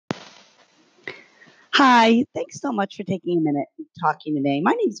Hi, thanks so much for taking a minute and talking today.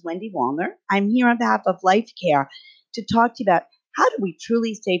 My name is Wendy Wallner. I'm here on behalf of Life Care to talk to you about how do we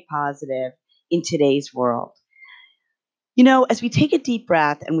truly stay positive in today's world. As we take a deep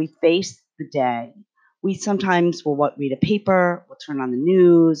breath and we face the day, we sometimes will read a paper, we'll turn on the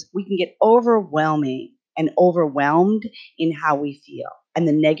news, we can get overwhelming and overwhelmed in how we feel and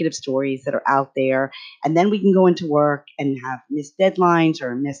the negative stories that are out there. And then we can go into work and have missed deadlines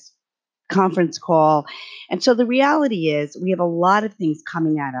or miss conference call. And so the reality is we have a lot of things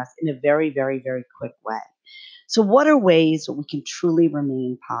coming at us in a very, very, very quick way. So what are ways that we can truly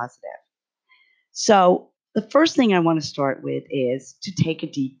remain positive? So the first thing I want to start with is to take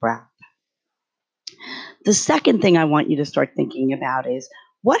a deep breath. The second thing I want you to start thinking about is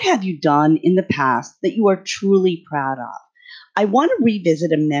what have you done in the past that you are truly proud of? I want to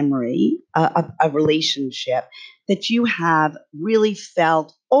revisit a memory, a relationship that you have really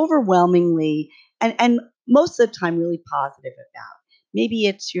felt overwhelmingly and most of the time really positive about. Maybe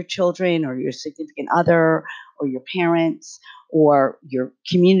it's your children or your significant other or your parents or your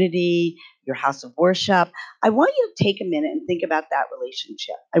community, your house of worship. I want you to take a minute and think about that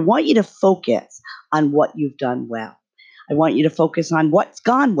relationship. I want you to focus on what you've done well. I want you to focus on what's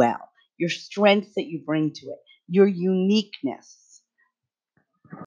gone well, your strengths that you bring to it, your uniqueness.